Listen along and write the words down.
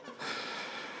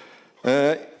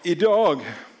I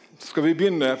dag skal vi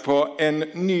begynne på en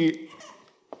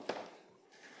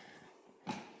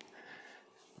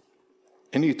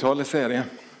ny taleserie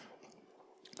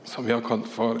som vi har kalt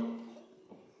for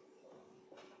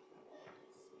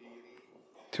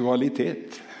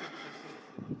Spiritualitet.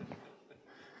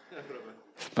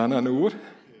 Spennende ord.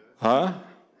 Ja.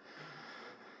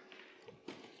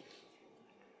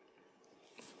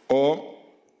 Og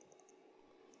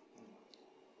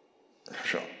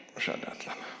skjedde et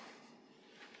eller annet.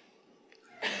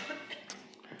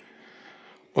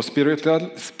 Og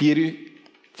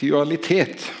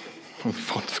spiritualitet,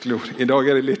 vanskelig ord. I dag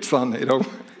er det litt sånn. I dag.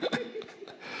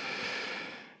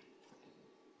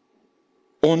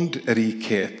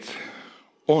 Åndrikhet,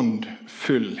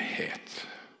 åndfullhet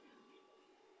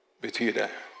betyr det.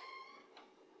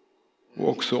 Og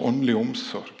også åndelig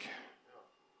omsorg,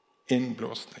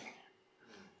 innblåsning,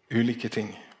 ulike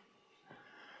ting.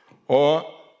 Og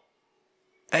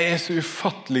jeg er så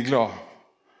ufattelig glad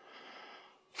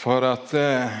for at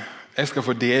jeg skal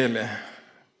få dele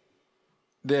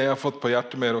det jeg har fått på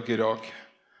hjertet med dere i dag.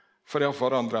 For det har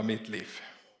forandret mitt liv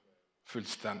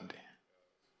fullstendig.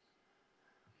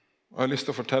 Og jeg har lyst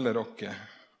til å fortelle dere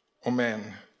om en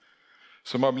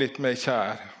som har blitt meg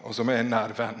kjær, og som er en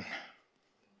nær venn.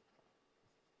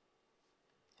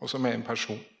 Og som er en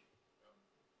person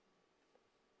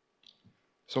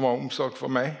som har omsorg for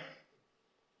meg.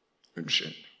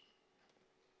 Unnskyld.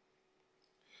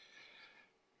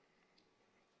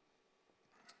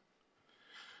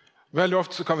 Veldig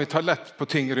ofte så kan vi ta lett på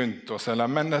ting rundt oss,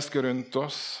 eller mennesker rundt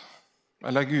oss,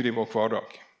 eller Gud i vår hverdag.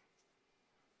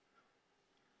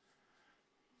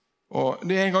 Og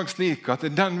det er en gang slik at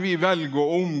den vi velger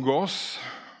å omgås,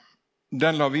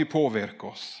 den lar vi påvirke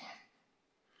oss.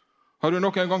 Har du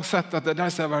noen gang sett at de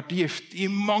som har vært gift i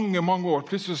mange, mange år,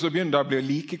 plutselig så begynner de å bli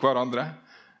like hverandre?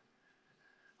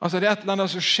 Altså det er et eller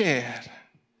annet som skjer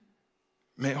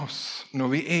med oss når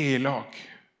vi er i lag.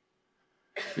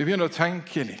 Vi begynner å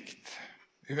tenke likt.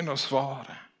 Vi begynner å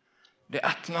svare. Det er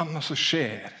et eller annet som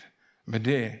skjer med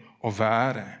det å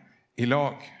være i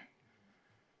lag.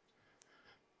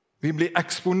 Vi blir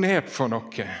eksponert for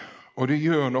noe, og det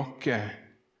gjør noe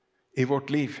i vårt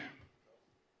liv.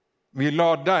 Vi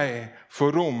lar deg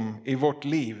få rom i vårt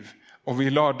liv, og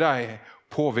vi lar deg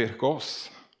påvirke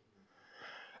oss.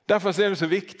 Derfor er det så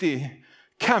viktig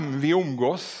hvem vi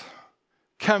omgås,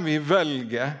 hvem vi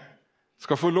velger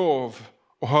skal få lov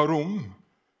å ha rom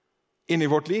inn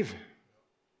i vårt liv.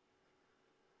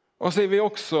 Og så er vi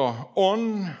også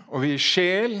ånd, og vi er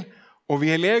sjel, og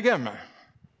vi er legeme.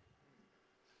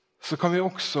 Så kan vi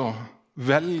også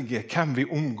velge hvem vi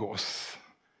omgås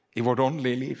i vårt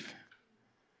åndelige liv.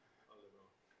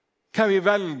 Hvem vi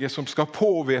velger som skal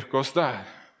påvirke oss der.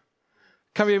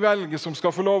 Hvem vi velger som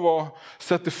skal få lov å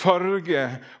sette farge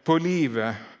på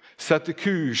livet, sette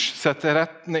kurs, sette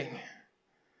retning.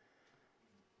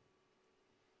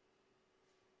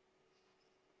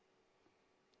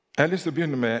 Jeg har lyst til å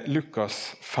begynne med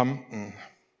Lukas 15.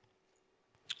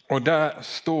 Og der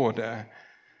står det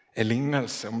en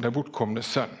lignelse om den bortkomne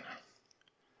sønn.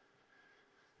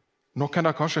 Noen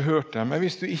har kanskje hørt den, men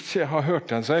hvis du ikke har hørt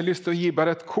den, så har jeg lyst til å gi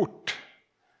bare et kort.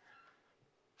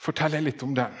 Fortelle litt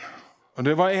om den. Og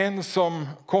det var en som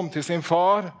kom til sin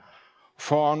far.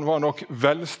 Faren var nok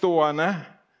velstående.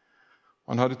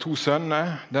 Han hadde 2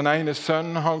 sønner. Den ene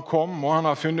sønnen han kom, og han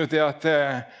har funnet ut at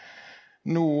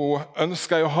nå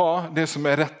ønsker jeg å ha det som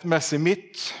er rettmessig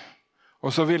mitt, og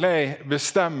så vil jeg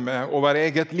bestemme over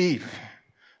eget liv.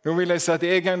 Nå vil jeg sette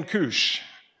egen kurs.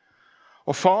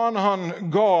 Og faren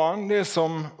han ga han det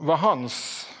som var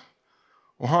hans,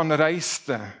 og han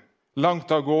reiste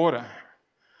langt av gårde.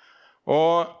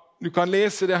 Og du kan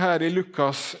lese det her i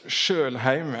Lukas selv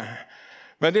hjemme.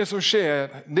 Men det som skjer,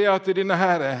 det er at denne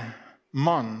her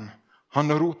mannen,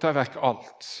 han roter vekk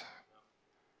alt.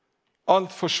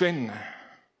 Alt forsvinner.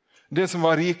 Det som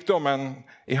var rikdommen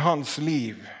i hans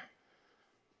liv,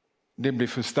 det blir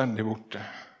fullstendig borte.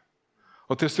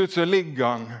 Og til slutt så ligger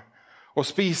han og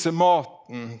spiser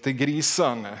maten til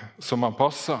grisene som han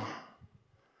passer.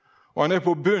 Og han er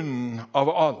på bunnen av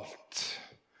alt.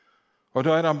 Og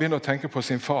da er han begynner å tenke på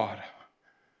sin far.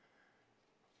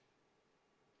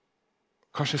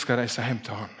 Kanskje jeg skal reise hjem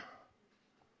til han.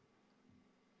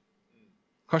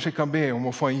 Kanskje jeg kan be om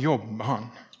å få en jobb med han.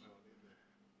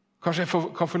 Kanskje jeg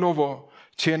kan få lov å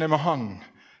tjene med han.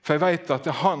 For jeg vet at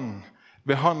han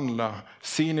behandler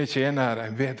sine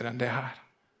tjenere bedre enn det her.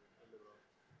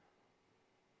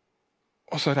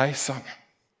 Og så reiser han.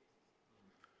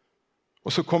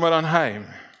 Og så kommer han hjem.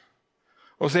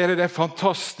 Og så er det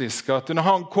fantastiske at når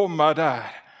han kommer der,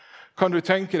 kan du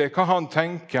tenke deg hva han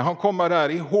tenker. Han kommer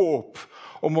der i håp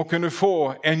om å kunne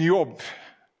få en jobb.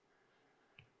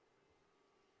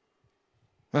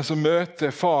 Men så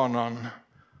møter faren han,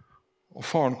 og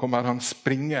faren kommer han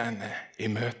springende i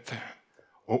møte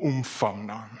og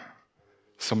omfavner han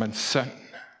som en sønn.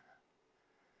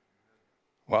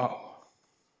 Wow!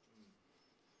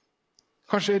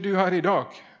 Kanskje du her i dag,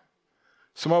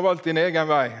 som har valgt din egen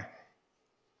vei,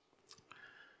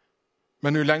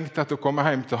 men du lengter etter å komme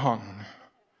hjem til han.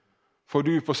 For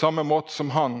du på samme måte som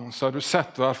han, så har du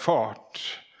sett og erfart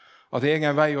at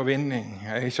egen vei og vinning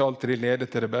er ikke alltid ledet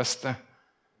til det beste.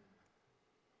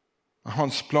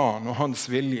 Hans plan og hans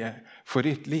vilje for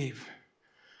ditt liv.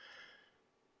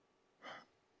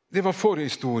 Det var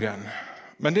forhistorien.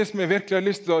 Men det som jeg virkelig har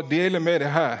lyst til å dele med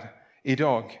deg her i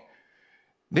dag,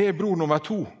 det er bror nummer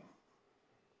 2,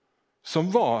 som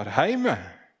var hjemme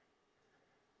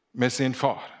med sin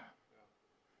far.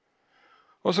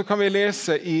 Og så kan vi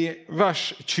lese i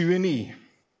vers 29.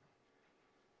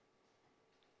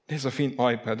 Det er så fint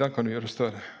med iPad, den kan du gjøre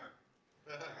større.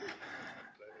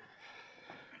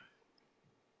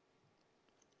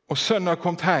 Og sønnen har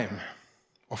kommet hjem,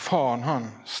 og faren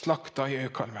han slakta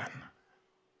gjøkalven.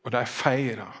 Og de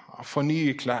feiret, han får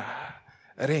nye klær,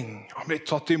 ring, han ble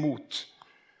tatt imot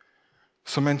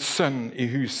som en sønn i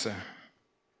huset.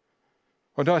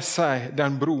 Og da sier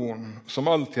den broren som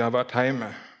alltid har vært hjemme,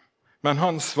 men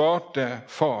han svarte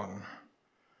faren,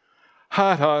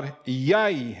 her har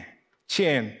jeg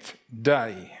tjent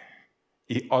deg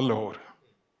i alle år,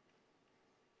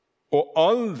 og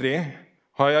aldri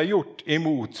har jeg gjort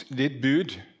imot ditt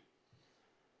bud.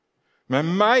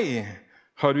 Men meg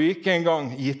har du ikke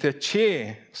engang gitt et kje,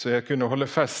 så jeg kunne holde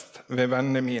fest ved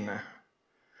vennene mine.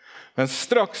 Men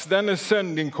straks denne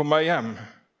sønnen din kommer hjem,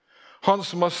 han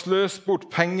som har sløst bort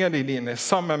pengene dine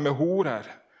sammen med horer,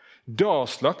 da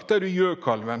slakter du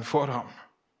gjøkalven for ham.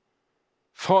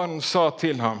 Faren sa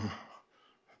til ham,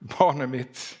 barnet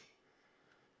mitt,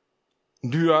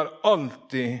 du er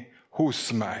alltid hos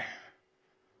meg,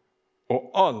 og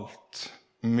alt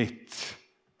mitt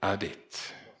er ditt.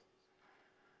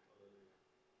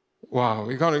 Wow,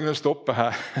 vi kan jo ikke stoppe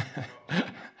her.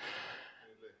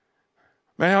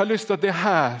 Men jeg har lyst til at det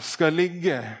her skal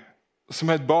ligge som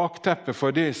et bakteppe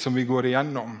for det som vi går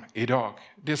igjennom i dag.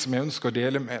 Det som jeg ønsker å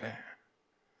dele med deg.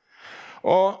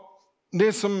 Og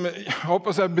det som jeg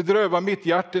håper jeg bedrøver mitt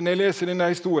hjerte når jeg leser denne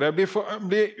historien, jeg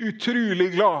blir utrolig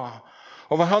glad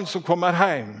over han som kommer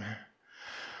hjem.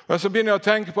 Men så begynner jeg å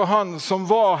tenke på han som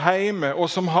var hjemme og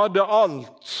som hadde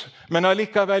alt, men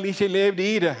allikevel ikke levde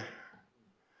i det.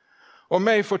 Og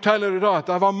meg forteller det da at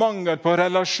det var mangel på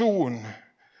relasjon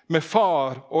med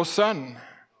far og sønn.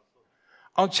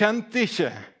 Han kjente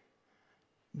ikke.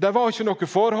 Det var ikke noe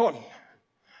forhold.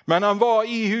 Men han var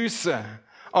i huset.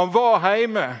 Han var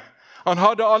hjemme. Han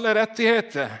hadde alle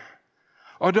rettigheter.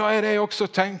 Og da er det jeg også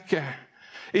tenker,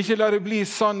 ikke la det bli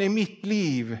sånn i mitt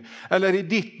liv, eller i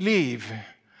ditt liv,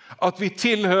 at vi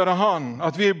tilhører han,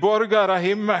 at vi er borgere av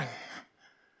himmelen.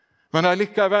 Men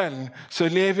allikevel så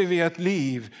lever vi et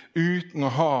liv uten å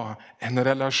ha en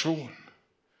relasjon.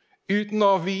 Uten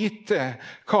å vite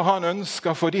hva han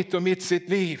ønsker for ditt og mitt sitt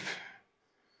liv.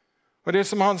 Og det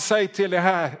som han sier til deg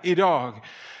her i dag,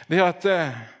 det er at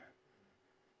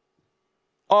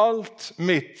alt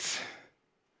mitt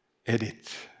er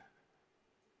ditt.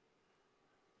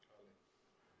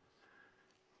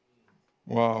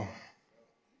 Wow.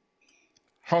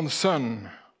 Hans sønn,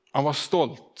 han var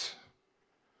stolt.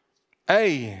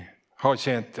 Jeg har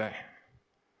tjent deg.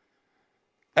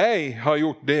 Jeg har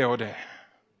gjort det og det.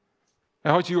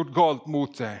 Jeg har ikke gjort galt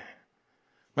mot deg.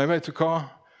 Men vet du hva?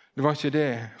 Det var ikke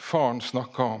det faren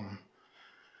snakket om.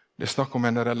 Det snakket om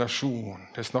en relasjon.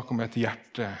 Det snakket om et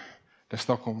hjerte. Det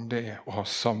snakket om det å ha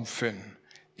samfunn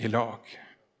i lag.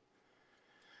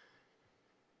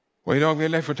 Og i dag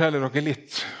vil jeg fortelle dere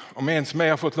litt om en som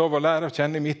jeg har fått lov å lære å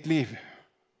kjenne i mitt liv.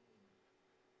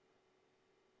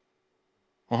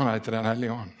 Og han heter Den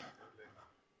Hellige Ånd.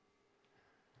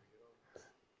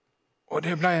 Og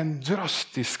det ble en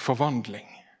drastisk forvandling.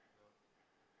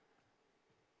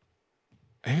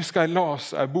 Jeg husker jeg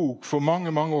las en bok for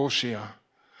mange, mange år siden,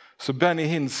 som Ben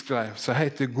Giske skrev, som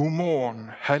heter God morgen,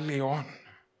 Hellige Ånd.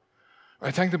 Og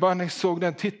jeg tenkte bare, når jeg så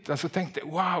den titelen, så tenkte jeg,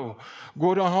 wow,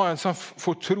 går det an å ha en sånn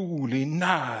fortrolig,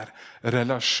 nær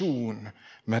relasjon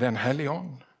med Den Hellige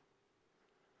Ånd?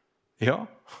 Ja,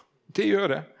 det gjør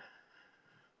det.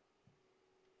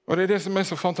 Og det er det som er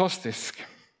så fantastisk.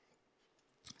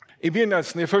 I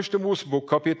begynnelsen i 1. Mosebok,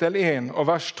 kapittel 1 og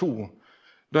vers 2,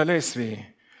 da leser vi,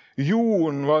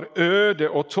 jorden var øde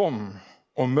og tom,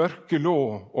 og mørke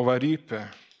lå over dypet,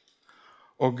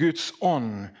 og Guds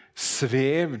ånd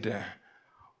svevde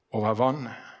over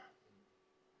vannet.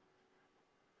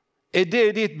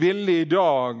 det ditt bilde i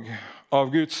dag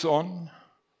av Guds ånd?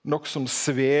 Noe som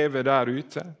svever der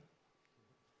ute?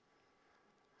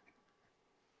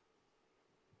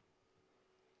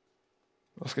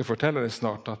 Da skal jeg fortelle deg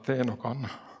snart at det noe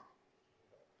annet.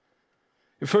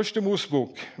 I første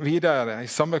Mosebok, videre i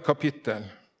samme kapittel,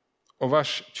 og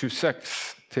vers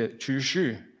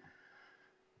 26-27,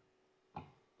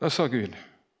 da sa Gud,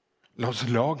 la oss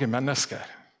lage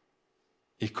mennesker.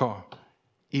 I hva?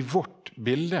 I vårt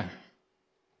bilde.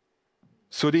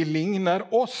 Så de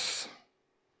ligner oss.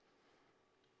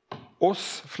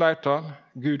 Oss flertall,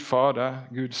 Gud Fader,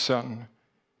 Gud Sønn,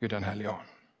 Gud den Hellige Ånd.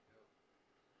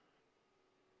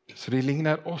 Så de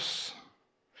ligner oss.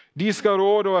 De skal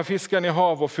råde over fisken i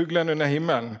hav og fuglene under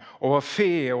himmelen, over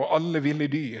fe og alle ville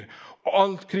dyr, og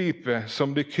alt krypet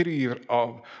som det kryr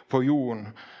av på jorden.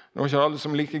 Nå er ikke alle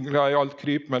som er like glad i alt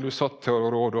kryp, men du satt til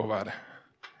å råde over det.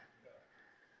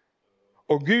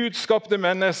 Og Gud skapte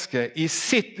mennesket i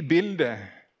sitt bilde.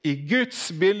 I Guds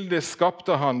bilde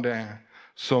skapte han det.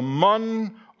 Som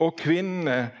mann og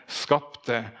kvinne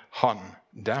skapte han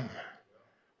dem.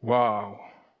 Wow!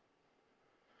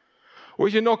 Og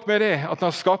ikke nok med det, at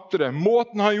han skapte det.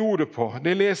 Måten han gjorde det på,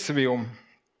 det leser vi om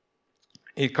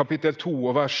i kapittel 2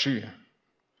 og vers 7.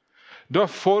 Da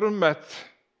formet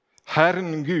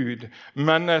Herren Gud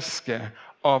mennesket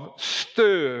av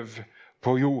støv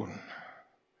på jorden.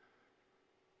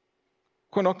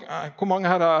 Hvor mange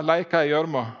her har leket i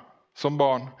gjørma som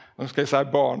barn? Nå skal jeg si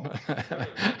barn.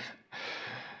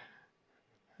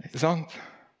 Ikke sant?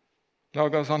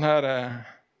 Laget sånn her,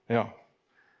 ja.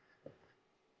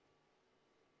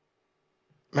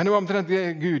 Men det var omtrent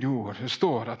det Gud gjorde. Det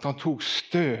står at han tok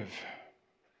støv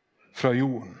fra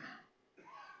jorden.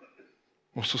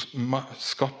 Og så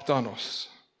skapte han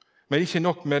oss. Men ikke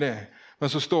nok med det.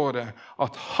 Men så står det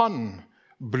at han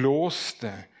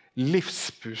blåste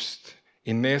livspust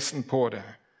i nesen på det,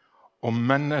 og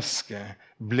mennesket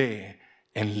ble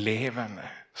en levende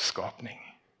skapning.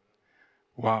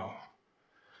 Wow!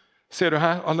 Ser du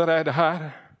her, allerede her,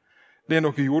 det er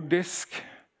noe jordisk,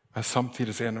 men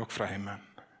samtidig er det noe fra himmelen.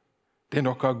 Det er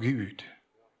noe av Gud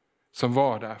som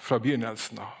var der fra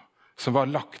begynnelsen av, som var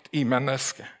lagt i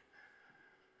mennesket.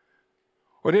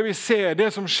 Og det vi ser,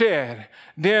 det som skjer,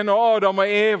 det er når Adam og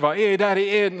Eva er der i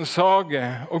Edens hage,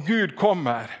 og Gud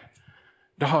kommer.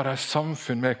 De har et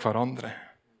samfunn med hverandre.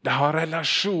 De har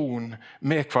relasjon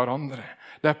med hverandre.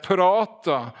 De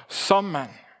prater sammen.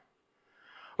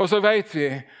 Og så vet vi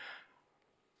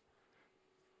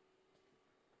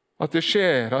at det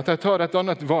skjer, at de tar et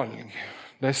annet valg.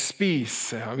 De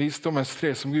spiser av visdommens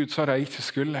tre som Gud sa de ikke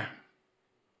skulle.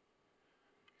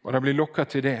 Og de blir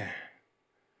lokket til det.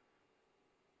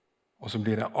 Og så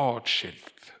blir de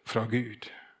atskilt fra Gud.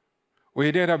 Og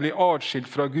i det de blir atskilt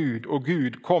fra Gud, og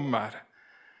Gud kommer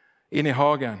inn i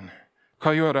hagen,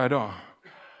 hva gjør de da?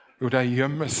 Jo, de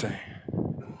gjemmer seg.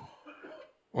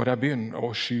 Og de begynner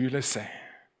å skjule seg.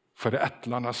 For det er et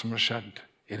eller annet som har skjedd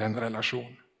i den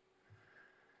relasjonen.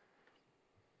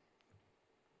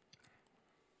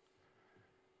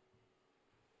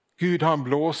 Gud han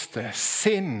blåste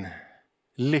sin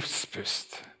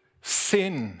livspust,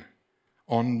 sin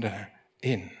ånde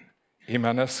inn i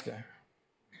mennesket.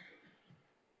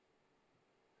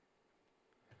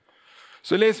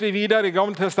 Så leser vi videre i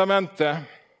Gamle Testamentet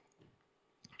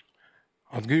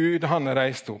at Gud han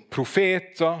reiste opp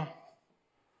profeter,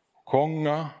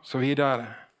 konger, så videre.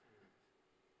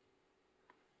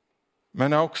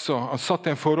 Men også han satt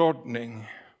en forordning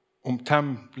om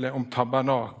tempelet, om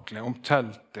tabernaklet, om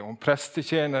teltet, om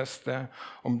prestetjeneste,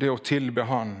 om det å tilbe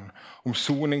han, om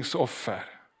soningsoffer.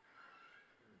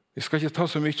 Vi skal ikke ta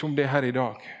så mye om det her i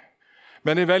dag.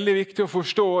 Men det er veldig viktig å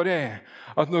forstå det,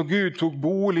 at når Gud tok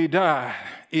bolig der,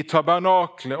 i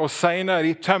tabernaklet og senere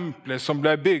i tempelet som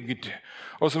ble bygd,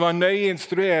 og som var nøye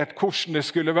instruert hvordan det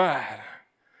skulle være,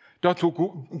 da tok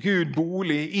Gud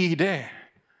bolig i det.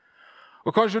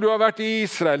 Og kanskje du har vært i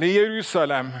Israel, i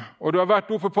Jerusalem, og du har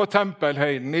vært oppe på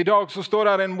tempelhøyden. I dag så står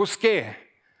der en moské,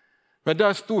 men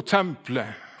der stod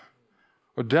tempelet,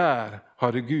 og der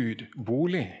hadde Gud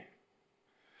bolig.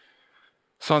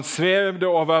 Så han svevde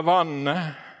over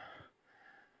vannet,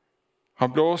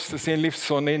 han blåste sin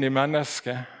livsånd inn i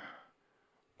mennesket,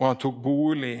 og han tok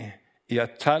bolig i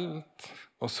et telt,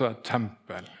 og så et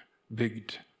tempel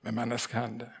bygd med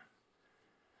menneskehender.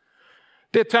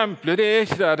 Det tempelet, det er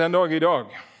ikke der den dag i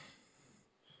dag.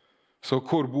 Så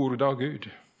hvor bor da Gud?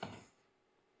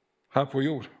 Her på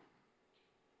jord.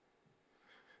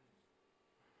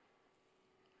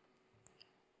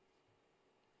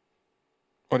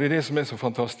 Og det er det som er så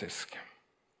fantastisk.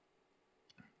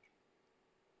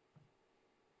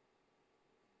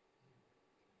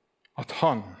 At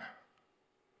han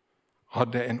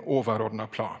hadde en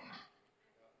overordnet plan.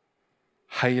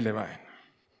 Hele veien.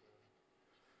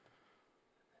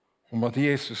 Om at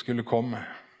Jesus skulle komme.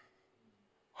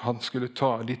 Han skulle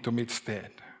ta ditt og mitt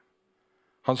sted.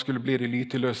 Han skulle bli det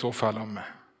lyteløse offerlammet.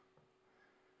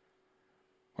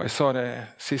 Og jeg sa det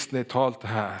sist jeg talte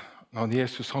her, når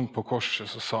Jesus hang på korset,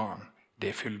 så sa han,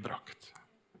 det er fullbrakt.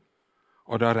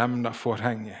 Og da remnet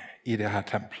forhenget i det her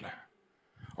tempelet.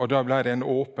 Og da ble det en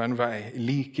åpen vei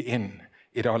like inn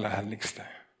i det aller helligste.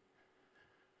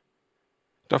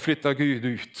 Da flyttet Gud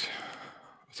ut,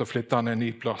 og så flyttet han en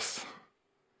ny plass.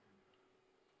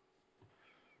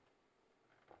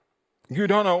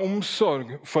 Gud han har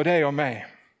omsorg for deg og meg.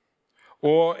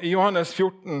 Og i Johannes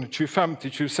 14,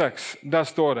 25-26, der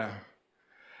står det,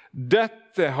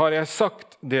 «Dette har jeg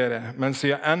sagt dere, mens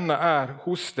jeg ennå er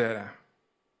hos dere.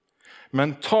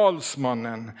 Men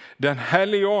talsmannen, den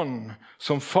hellige ånd,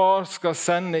 som far skal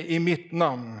sende i mitt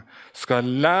navn, skal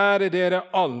lære dere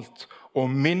alt og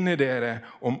minne dere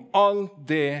om alt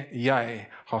det jeg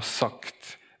har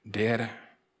sagt dere.»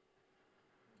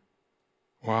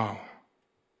 Wow!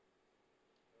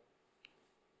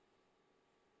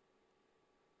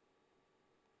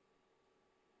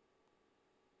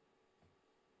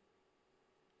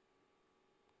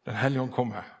 Den hellige ånd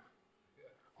kommer,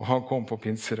 og han kom på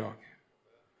pinsedag.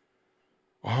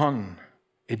 Og han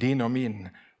er din og min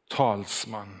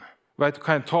talsmann. Vet du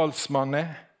hva en talsmann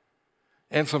er?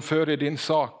 En som fører din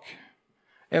sak.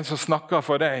 En som snakker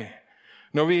for deg.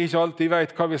 Når vi ikke alltid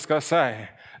vet hva vi skal si,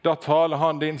 da taler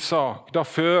han din sak. Da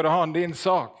fører han din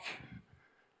sak.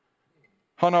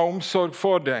 Han har omsorg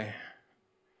for deg.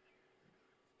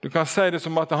 Du kan si det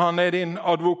som at han er din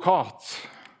advokat.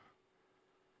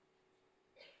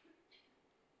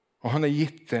 Og han er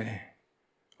gitt deg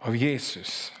av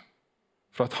Jesus,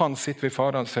 for at han sitter ved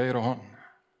Faderens høyre hånd,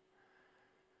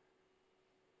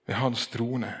 ved hans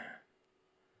trone.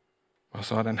 Og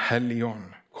så har den hellige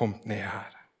ånd kommet ned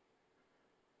her.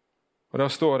 Og da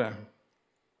står det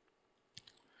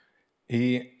i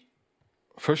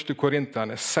 1.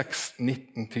 Korinterne 6,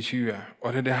 19-20,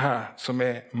 og det er det her som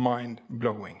er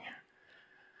mind-blowing.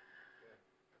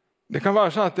 Det kan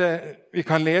være sånn at vi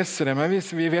kan lese det, men hvis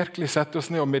vi virkelig setter oss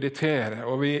ned og mediterer,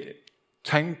 og vi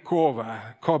tenker over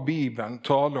hva Bibelen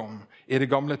taler om i det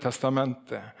gamle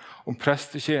testamentet, om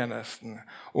prestetjenesten,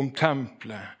 om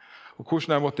tempelet, og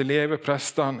hvordan de måtte leve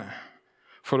prestene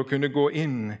for å kunne gå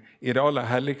inn i det aller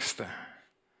helligste.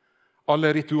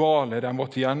 Alle ritualer de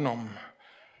måtte gjennom,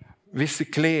 visse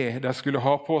klær de skulle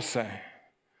ha på seg.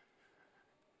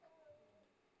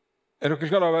 Er dere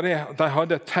klar over det? At de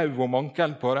hadde et tau om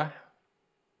ankelen på det?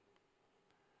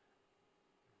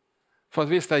 For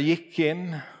at hvis de gikk inn,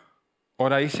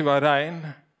 og de ikke var ren,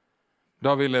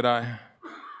 da ville de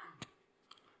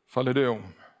falle død om.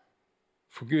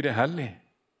 For Gud er hellig.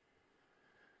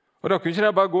 Og da kunne ikke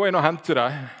de bare gå inn og hente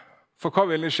dem. For hva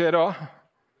ville skje da?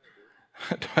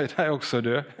 Da er de også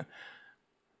døde.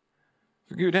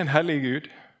 For Gud er en hellig Gud.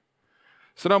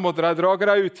 Så da måtte de drage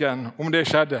dem ut igjen, om det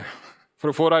skjedde,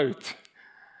 for å få dem ut.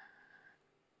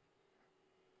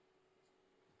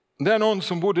 Det er noen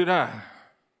som bodde der.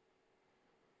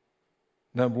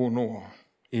 Den bor nå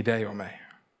i deg og meg.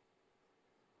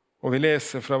 Og vi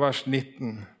leser fra vers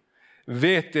 19.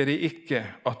 Vet dere ikke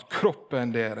at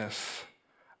kroppen deres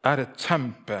er et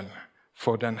tempel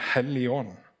for den hellige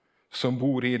ånd som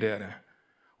bor i dere,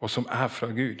 og som er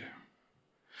fra Gud?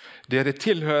 Dere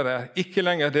tilhører ikke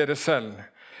lenger dere selv.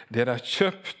 Dere er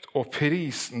kjøpt og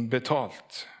prisen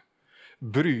betalt.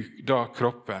 Bruk da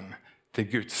kroppen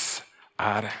til Guds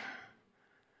ære.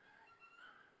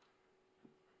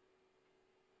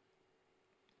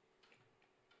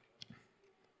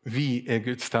 Vi er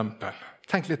Guds tempel.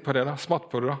 Tenk litt på det da, smatt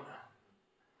på det da.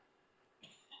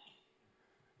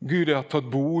 Gud har tatt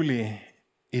bolig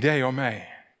i deg og meg.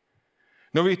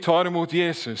 Når vi tar imot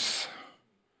Jesus,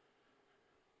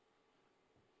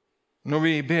 når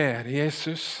vi ber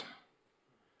Jesus,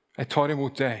 jeg tar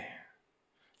imot deg.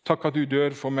 Takk at du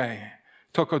dør for meg.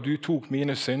 Takk at du tok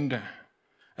mine synder.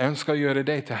 Jeg ønsker å gjøre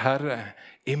deg til Herre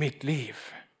i mitt liv.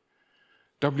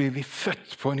 Da blir vi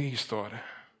født på ny, står det.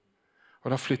 Og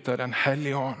da flytter den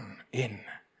hellige ånd inn,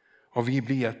 og vi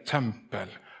blir et tempel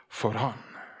for han.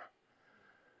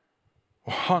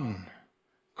 Og han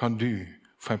kan du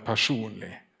få en personlig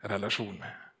relasjon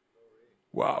med.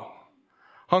 Wow!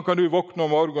 Han kan du våkne om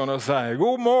morgenen og si,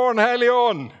 God morgen, hellige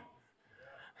ånd!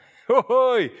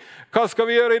 Ohoi! Hva skal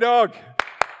vi gjøre i dag?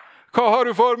 Hva har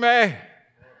du for meg?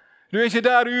 Du er ikke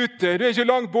der ute, du er ikke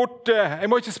langt borte. Jeg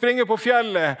må ikke springe på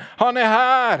fjellet. Han er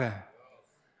her.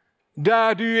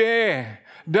 Der du er,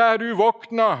 der du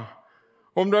våkner.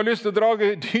 Om du har lyst til å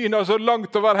drage dyna så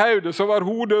langt over hodet, så var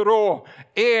hodet rå.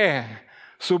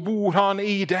 Så bor han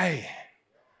i deg.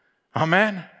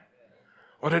 Amen.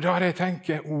 Og det der jeg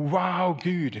tenker, wow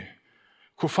Gud,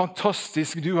 hvor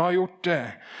fantastisk du har gjort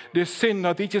det. Det synd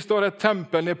at det ikke står et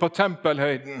tempel nede på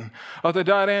tempelhøyden, at det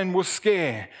der en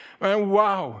moské. Men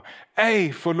wow,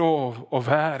 jeg får lov å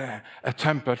være et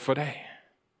tempel for deg.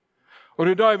 Og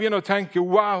det da jeg begynner å tenke,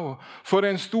 wow, for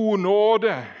en stor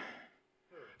nåde.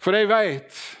 For jeg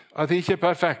vet at det ikke er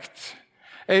perfekt.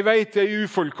 Jeg vet det er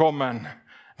ufullkommen,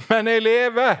 men jeg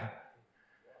lever.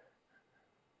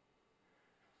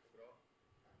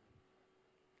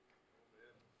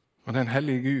 Og den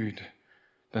hellige Gud,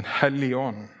 den hellige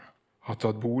ånd, har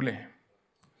tatt bolig.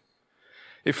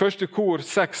 I 1. kor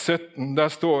 6,17, der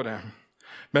står det,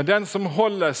 men den som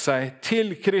holder seg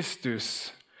til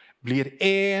Kristus, blir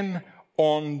en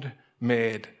ånd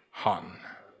med han.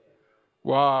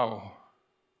 Wow!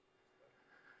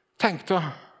 Tenk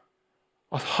da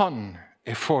at han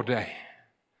er for deg,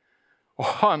 og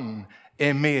han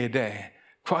er med deg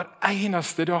hver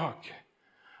eneste dag.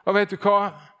 Og vet du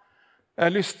hva? Jeg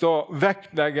har lyst til å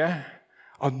vektlegge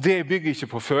at det bygger ikke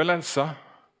på følelser.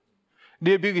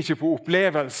 Det bygger ikke på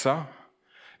opplevelser.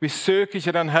 Vi søker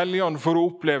ikke den hellige ånd for å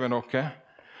oppleve noe.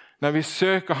 Nei, vi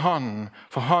søker han,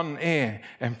 for han er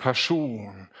en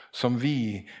person som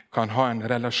vi kan ha en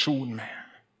relasjon med.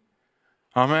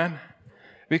 Amen.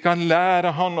 Vi kan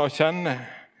lære han å kjenne.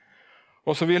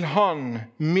 Og så vil han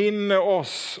minne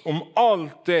oss om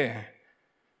alt det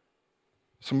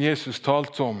som Jesus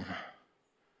talte om.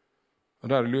 Og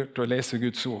da er det lurt å lese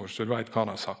Guds ord, så du vet hva han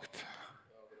har sagt.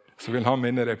 Så vil han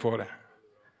minne deg på det.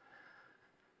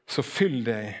 Så fyll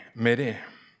deg med det.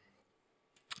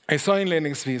 Jeg sa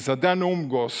innledningsvis at den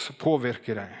omgås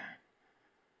påvirker deg.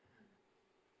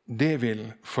 Det vil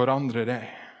forandre deg.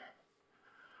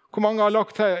 Hvor mange har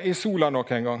lagt her i sola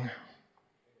nok en gang?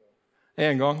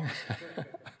 En gang?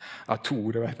 Ja, 2,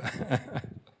 det vet jeg.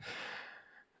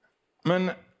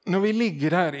 Men når vi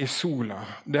ligger der i sola,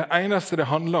 det eneste det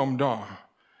handler om da,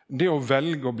 det er å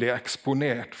velge å bli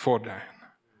eksponert for deg,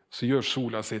 så gjør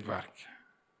sola sitt verk.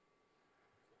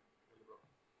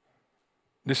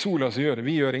 Det er sola som gjør det,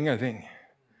 vi gjør ingenting.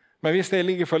 Men hvis jeg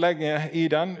ligger for lenge i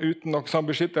den, uten noen sånn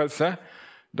beskyttelse,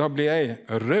 da blir jeg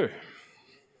rød.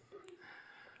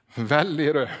 Veldig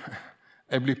rød.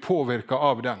 Jeg blir påvirket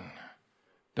av den.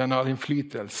 Den har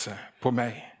innflytelse på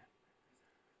meg.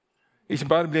 Ikke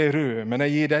bare blir jeg rød, men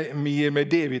jeg gir meg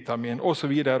D-vitamin, og så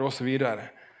videre, og så videre.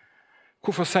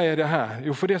 Hvorfor sier jeg det her?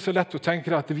 Jo, for det er så lett å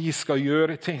tenke at vi skal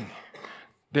gjøre ting.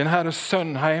 Denne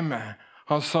sønnen hjemme,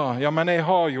 han sa, ja, men jeg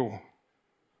har jo.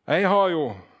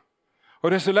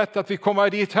 Og det er så lett at vi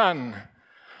kommer dit hen,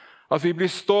 at vi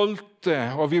blir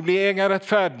stolte, og vi blir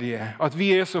egenrettferdige, at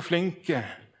vi er så flinke.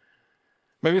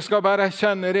 Men vi skal bare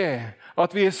erkjenne det,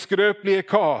 at vi er skrøpelige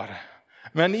kar.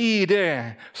 Men i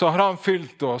det så har han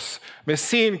fylt oss med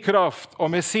sin kraft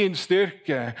og med sin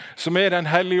styrke, som er den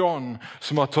hellige ånd,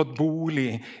 som har tatt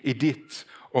bolig i ditt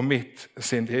og mitt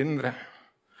sin indre.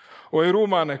 Og i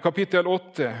Romerne kapittel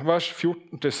 8, vers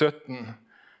 14-17,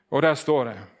 og der står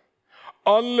det,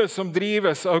 alle som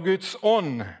drives av Guds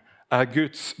ånd er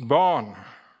Guds barn.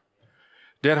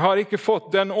 Dere har ikke fått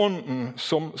den ånden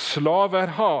som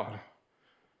slaver har,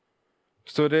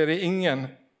 så dere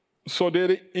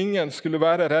ingen skulle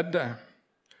være redde.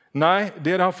 Nei,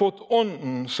 dere har fått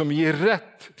ånden som gir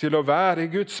rett til å være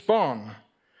Guds barn.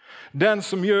 Den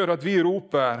som gjør at vi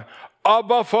roper,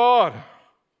 Abba, far!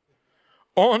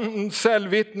 Ånden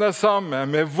selv vitner sammen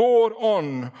med vår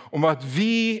ånd om at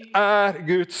vi er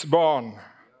Guds barn.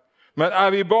 Men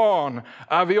er vi barn,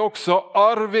 er vi også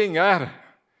arvinger.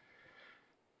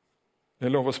 Det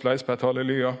er lov å spleise på et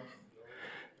halleluja.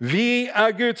 Vi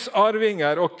er Guds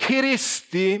arvinger og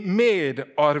Kristi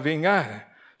medarvinger.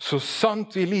 Så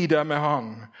sant vi lider med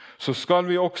han, så skal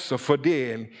vi også få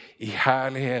del i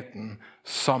herligheten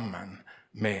sammen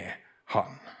med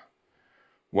han.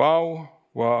 Wow,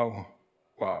 wow,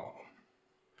 wow.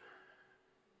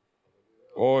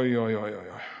 Oi, oi, oi,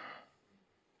 oi.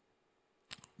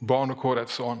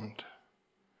 Barnekårets ånd,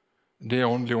 det er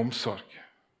åndelig omsorg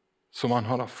som han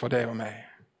har for deg og meg.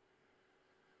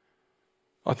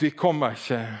 At vi kommer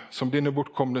ikke som dine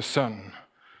bortkomne sønn,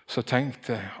 så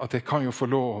tenkte at jeg kan jo få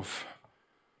lov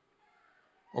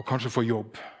og kanskje få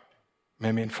jobb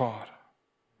med min far.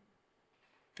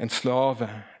 En slave,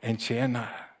 en tjener,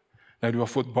 når du har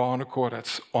fått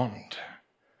barnekårets ånd.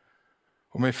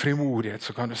 Og med frimodighet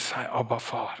så kan du si, Abba,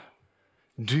 far,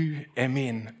 du er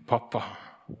min pappa.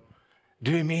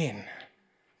 Du er min.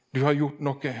 Du har gjort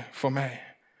noe for meg.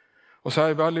 Og så har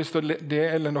jeg bare lyst til å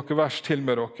dele noen vers til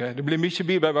med dere. Det blir mye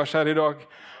bibelvers her i dag.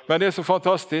 Men det så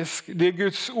fantastisk. Det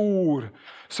Guds ord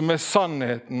som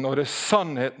sannheten, og det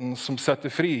sannheten som setter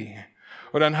fri.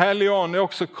 Og den hellige ånd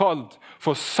også kalt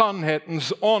for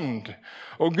sannhetens ånd.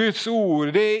 Og Guds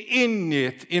ord, det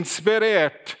inngitt,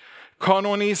 inspirert,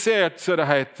 kanonisert, så det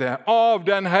heter, av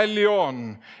den hellige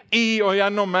ånd, i og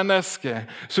gjennom mennesket.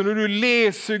 Så når du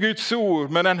leser Guds ord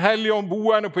med den hellige ånd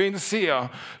boende på innsida,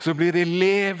 så blir det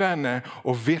levende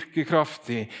og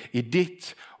virkekraftig i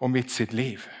ditt og mitt sitt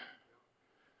liv.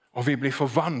 Og vi blir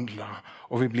forvandlet,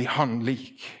 og vi blir han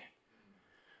lik.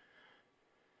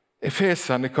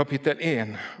 Efeserne kapitel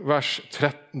 1, vers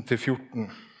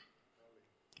 13-14.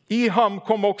 I ham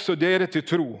kom også dere til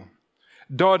tro,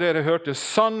 da dere hørte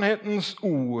sannhetens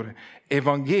ord,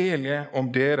 evangeliet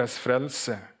om deres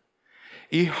frelse.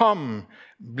 I ham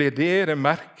ble dere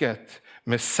merket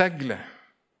med seglet.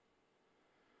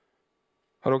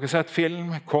 Har dere sett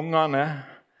film? Kongene,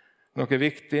 noe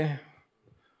viktig.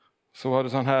 Så var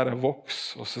det sånn her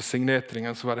voks, og så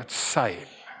signetringen, så var det et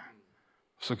seil.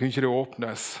 Så kunne ikke det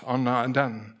åpnes, annet enn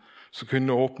den, så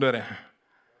kunne det åpne det.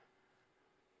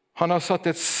 Han har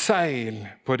satt et seil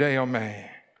på deg og meg.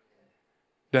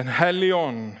 Den hellige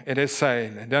ånd det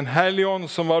seilet. Den hellige ånd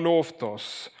som var lovt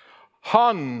oss.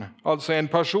 Han, altså en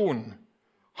person,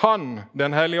 han,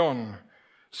 den hellige ånd,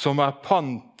 som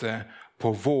pantet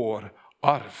på vår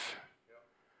arv.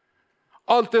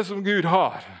 Alt det som Gud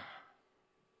har.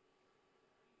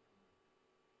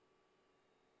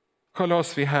 Hva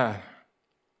las vi her?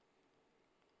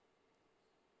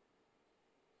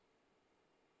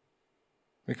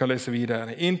 Vi kan lese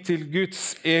videre. Inntil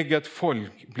Guds eget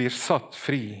folk blir satt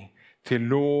fri til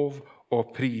lov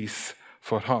og pris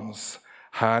for hans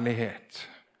herlighet.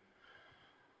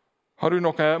 Har du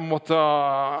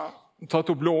måttet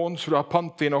tatt opp lån så du har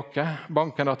pant i noe?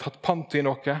 Banken har tatt pant i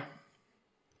noe?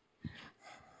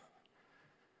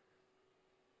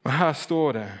 Men her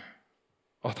står det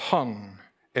at han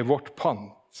vårt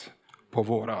pant på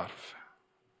vår arv.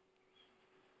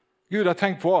 Gud har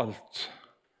tenkt på alt.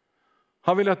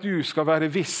 Han vil at du skal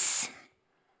være viss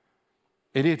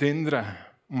i ditt indre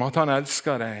om at han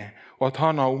elsker deg, og at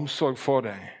han har omsorg for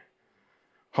deg.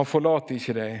 Han forlater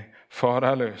ikke deg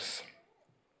fareløs.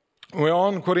 Og i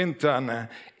 2.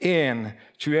 Korinterne 1,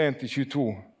 21-22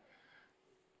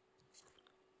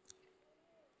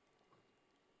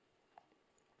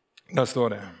 der står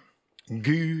det: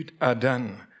 Gud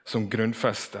den som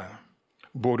grunnfester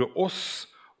både oss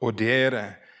og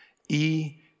dere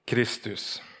i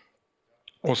Kristus,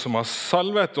 og som har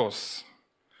salvet oss.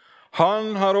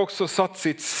 Han har også satt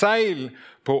sitt seil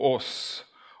på oss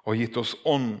og gitt oss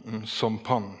ånden som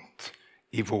pant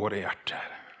i våre hjerter.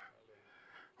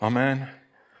 Amen.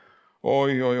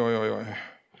 Oi, oi, oi, oi.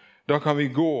 Da kan vi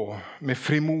gå med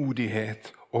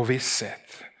frimodighet og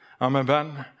visshet. Amen,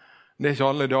 venn. Det ikke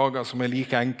alle dager som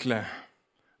like enkle.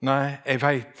 Nei, jeg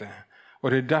vet det.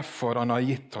 Og det derfor han har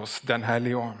gitt oss den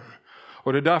hellige ånd.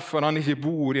 Og det derfor han ikke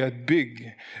bor i et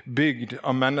bygg bygd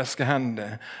av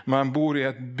menneskehender, men han bor i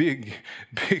et bygg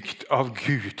bygd av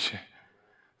Gud,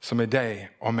 som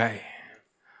deg og meg.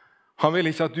 Han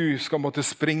vil ikke at du skal måtte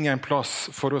springe en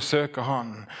plass for å søke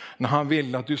han, men han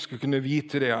vil at du skal kunne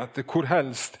vite det, at hvor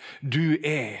helst du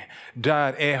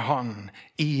der han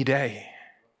i deg.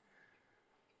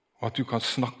 Og at du kan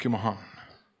snakke med han.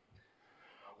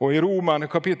 Og i Romerne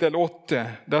kapittel 8,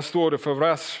 der står det fra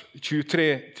vers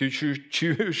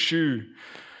 23-27.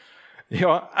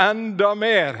 Ja, enda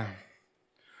mer.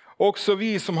 Også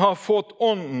vi som har fått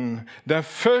ånden, den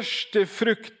første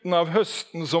frukten av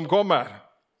høsten som kommer,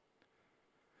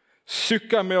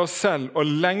 sukker med oss selv og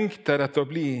lengter etter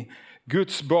å bli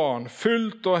Guds barn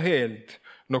fullt og helt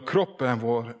når kroppen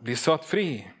vår blir satt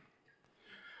fri.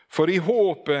 For i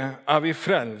håpet vi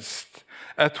frelst.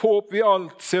 Et håp vi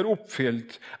alt ser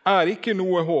oppfylt ikke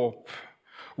noe håp.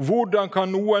 Hvordan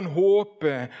kan noen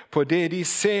håpe på det de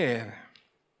ser?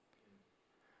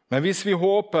 Men hvis vi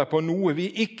håper på noe vi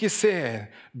ikke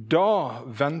ser, da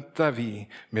venter vi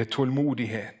med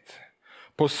tålmodighet.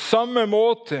 På samme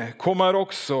måte kommer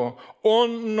også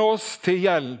ånden oss til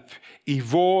hjelp i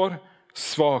vår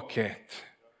svakhet.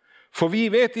 For vi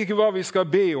vet ikke hva vi skal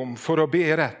be om for å be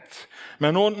rett,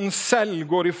 men ånden selv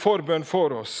går i forbønn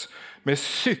for oss, med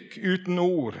sukk uten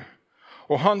ord.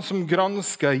 Og han som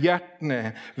gransker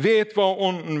hjertene vet hva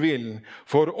ånden vil,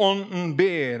 for ånden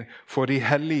ber for de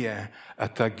hellige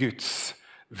etter Guds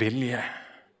vilje.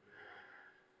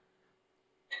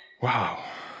 Wow,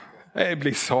 jeg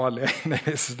blir salig når jeg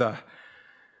leser det.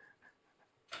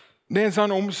 Det en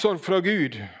sånn omsorg fra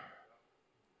Gud,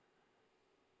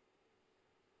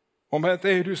 om at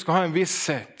du skal ha en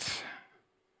visshet.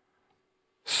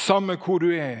 Samme hvor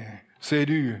du så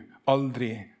du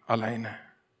aldri alene.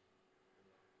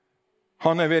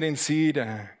 Han er ved din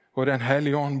side, og den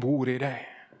hellige ånd bor i deg.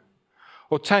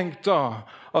 Og tenk da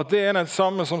at det er den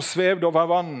samme som svevde over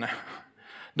vannet.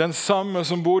 Den samme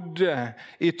som bodde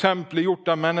i tempelet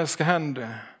gjort av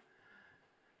menneskehender.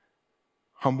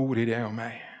 Han bor i deg og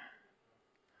meg.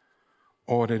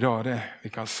 Og det er da det vi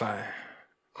kan si.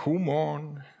 God morgen.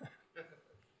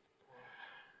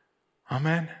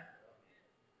 Amen.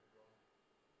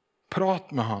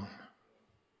 Prat med han.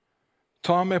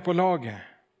 Ta med på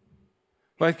laget.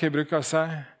 Vet hva jeg bruker å si?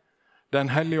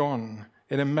 Den hellige ånd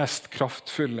er det mest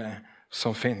kraftfulle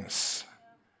som finnes.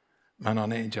 Men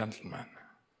han er en gentleman.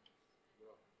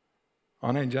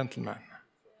 Han er en gentleman.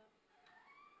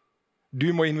 Du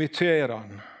må invitere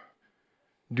han.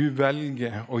 Du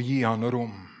velger å gi han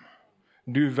rom.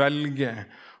 Du velger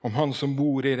om han som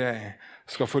bor i deg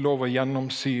skal få lov å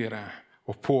gjennomsyre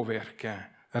og påvirke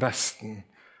resten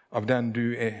av den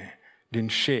du er, din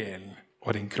sjel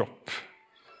og din kropp.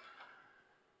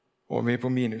 Og vi er på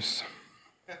minus.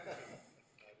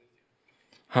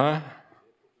 Hæ?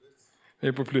 Vi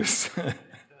er på pluss.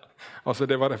 Altså,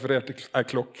 det var referert til en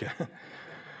klokke.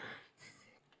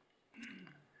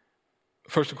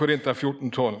 1. Korinter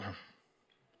 14:12.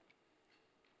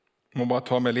 Må bare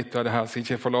ta med litt av det her, så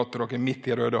ikke jeg forlater dere midt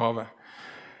i Røde havet.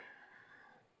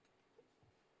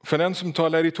 For den som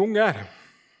taler i tunger,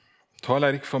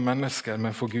 taler ikke for mennesker,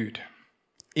 men for Gud.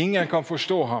 Ingen kan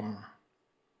forstå ham,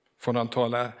 for han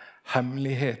taler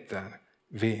hemmeligheter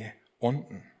ved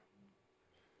ånden.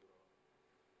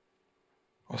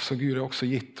 Og så Gud har også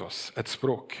gitt oss et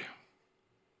språk.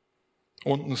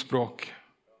 Åndens språk.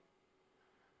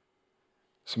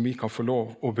 Som vi kan få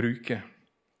lov å bruke.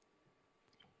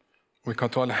 Og vi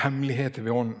kan tale hemmeligheter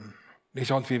ved ånden. Det er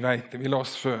ikke alt vi vet, det vi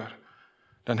las før.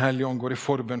 Den hellige ånd går i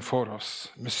forbønn for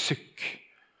oss, med sykk.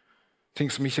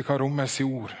 Ting som ikke kan rommes i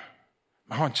ord.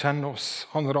 Men han kjenner oss,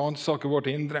 han ransaker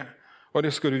vårt indre. Og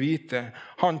det skal du vite,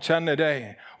 han kjenner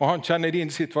deg, og han kjenner din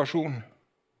situasjon.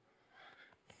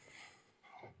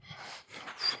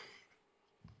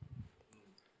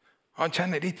 Han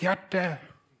kjenner ditt hjerte.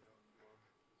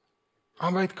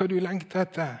 Han vet hva du lengter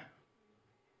etter.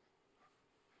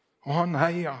 Og han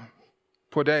heier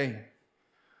på deg.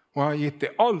 Og han har gitt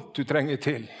deg alt du trenger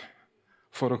til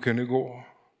for å kunne gå.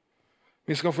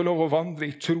 Vi skal få lov å vandre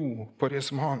i tro på det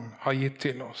som han har gitt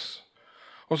til oss.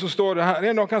 Og så står det her, det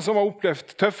er noen som har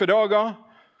opplevd tøffe dager.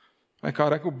 Jeg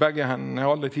kan rekke opp begge hendene,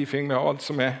 alle 10 fingre, alt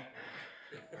som er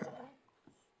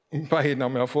beina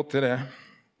om jeg har fått til det.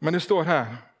 Men det står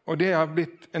her, og det har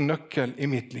blitt en nøkkel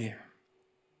i mitt liv.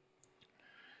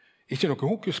 Ikke noe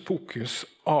hokus pokus,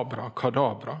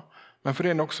 abrakadabra, men for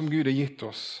det er noe som Gud har gitt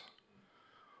oss.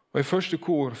 Og i 1.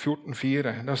 kor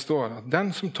 14,4, der står det at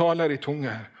den som taler i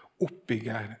tunger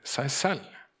oppbygger seg selv.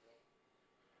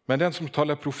 Men den som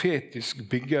taler profetisk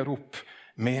bygger opp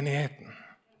menigheten.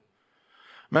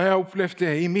 Men jeg har opplevd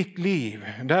det i mitt liv,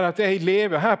 der at jeg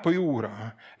lever her på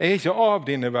jorda. Jeg er ikke av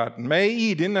denne verden, men jeg er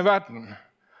i denne verden.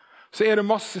 Så er det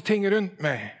masse ting rundt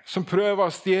meg som prøver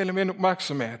å stjele min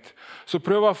oppmerksomhet, som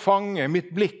prøver å fange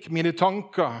mitt blikk, mine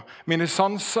tanker, mine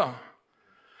sanser.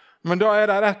 Men da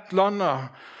er det et eller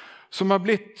annet som har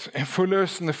blitt en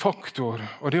forløsende faktor,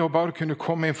 og det å bare kunne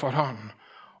komme inn for han,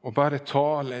 og bare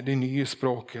tale det nye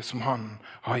språket som han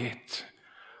har gitt.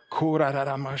 Så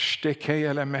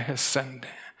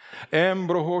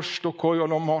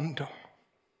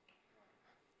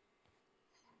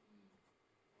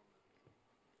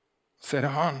er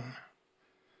det han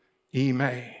i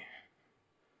meg.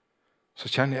 Så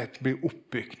kjenner jeg at jeg blir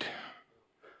oppbygd.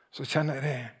 Så kjenner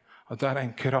jeg at det er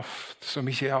en kraft som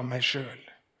ikke er av meg selv.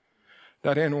 Det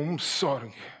er en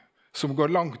omsorg som går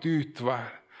langt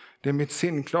utover det mitt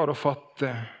sinn klarer å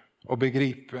fatte og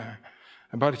begripe.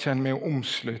 Jeg bare kjenner meg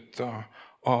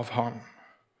omsluttet av han.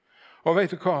 Og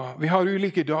vet du hva? Vi har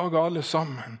ulike dager alle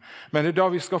sammen, men det er da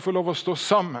vi skal få lov å stå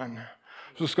sammen.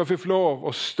 Så skal vi få lov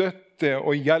å støtte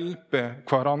og hjelpe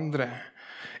hverandre.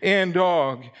 En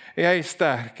dag er jeg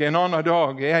sterk, en annen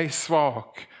dag er jeg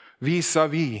svak.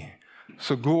 Vis-à-vis,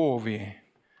 så går vi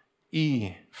i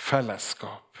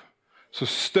fellesskap. Så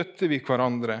støtter vi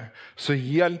hverandre, så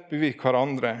hjelper vi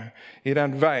hverandre i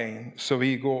den veien som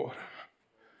vi går.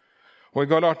 Og i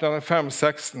Galaterne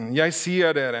 5,16, jeg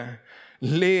sier dere,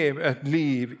 lev et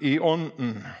liv i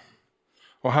ånden.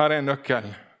 Og her er nøkkel.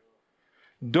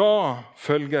 Da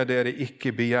følger dere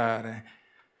ikke begjæret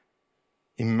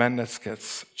i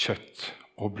menneskets kjøtt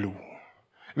og blod.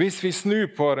 Hvis vi snur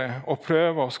på det og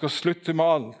prøver og skal slutte med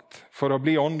alt for å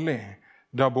bli åndelig,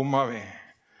 da bommer vi.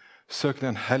 Søk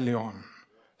den hellige ånd,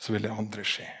 så vil det andre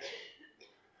skje.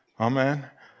 Amen.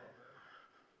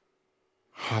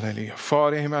 Halleluja.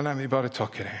 Far i himmelen, vi bare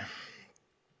takker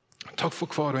deg. Takk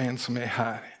for hver og en som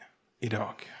her i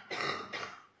dag.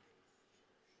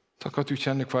 Takk at du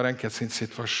kjenner hver enkelt sin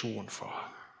situasjon, far.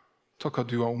 Takk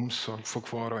at du har omsorg for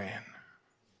hver og en.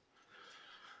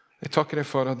 Jeg takker deg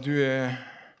for at du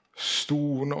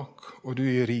stor nok, og du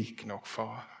rik nok,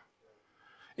 far.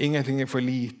 Ingenting for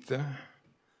lite,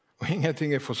 og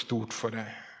ingenting for stort for deg.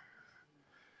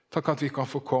 Takk at vi kan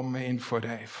få komme inn for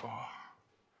deg, far.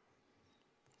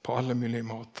 På alle mulige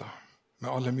måter,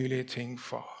 med alle mulige ting,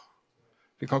 far.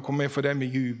 Vi kan komme inn for deg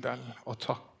med jubel og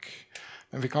takk,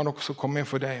 men vi kan også komme inn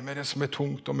for deg med det som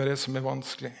tungt og med det som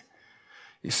vanskelig,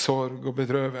 i sorg og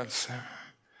bedrøvelse.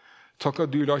 Takk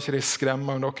at du lar ikke deg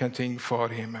skremme av noen ting,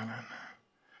 far i himmelen,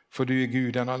 for du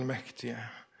Gud den allmektige.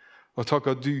 Og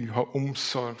takk at du har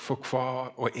omsorg for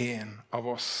hver og en av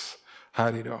oss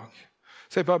her i dag.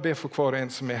 Så jeg bare ber for hver og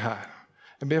en som her.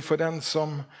 Jeg ber for den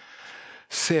som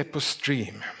ser på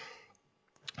stream.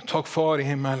 Takk, far i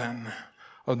himmelen,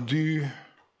 at du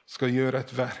skal gjøre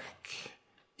et verk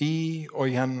i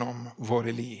og gjennom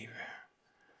våre liv.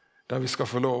 Der vi skal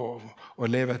få lov å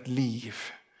leve et liv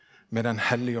med den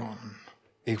hellige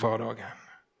ånd i hverdagen.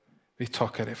 Vi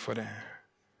takker deg for det.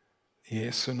 I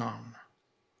Jesu navn.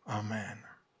 Amen.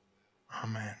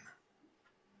 Amen.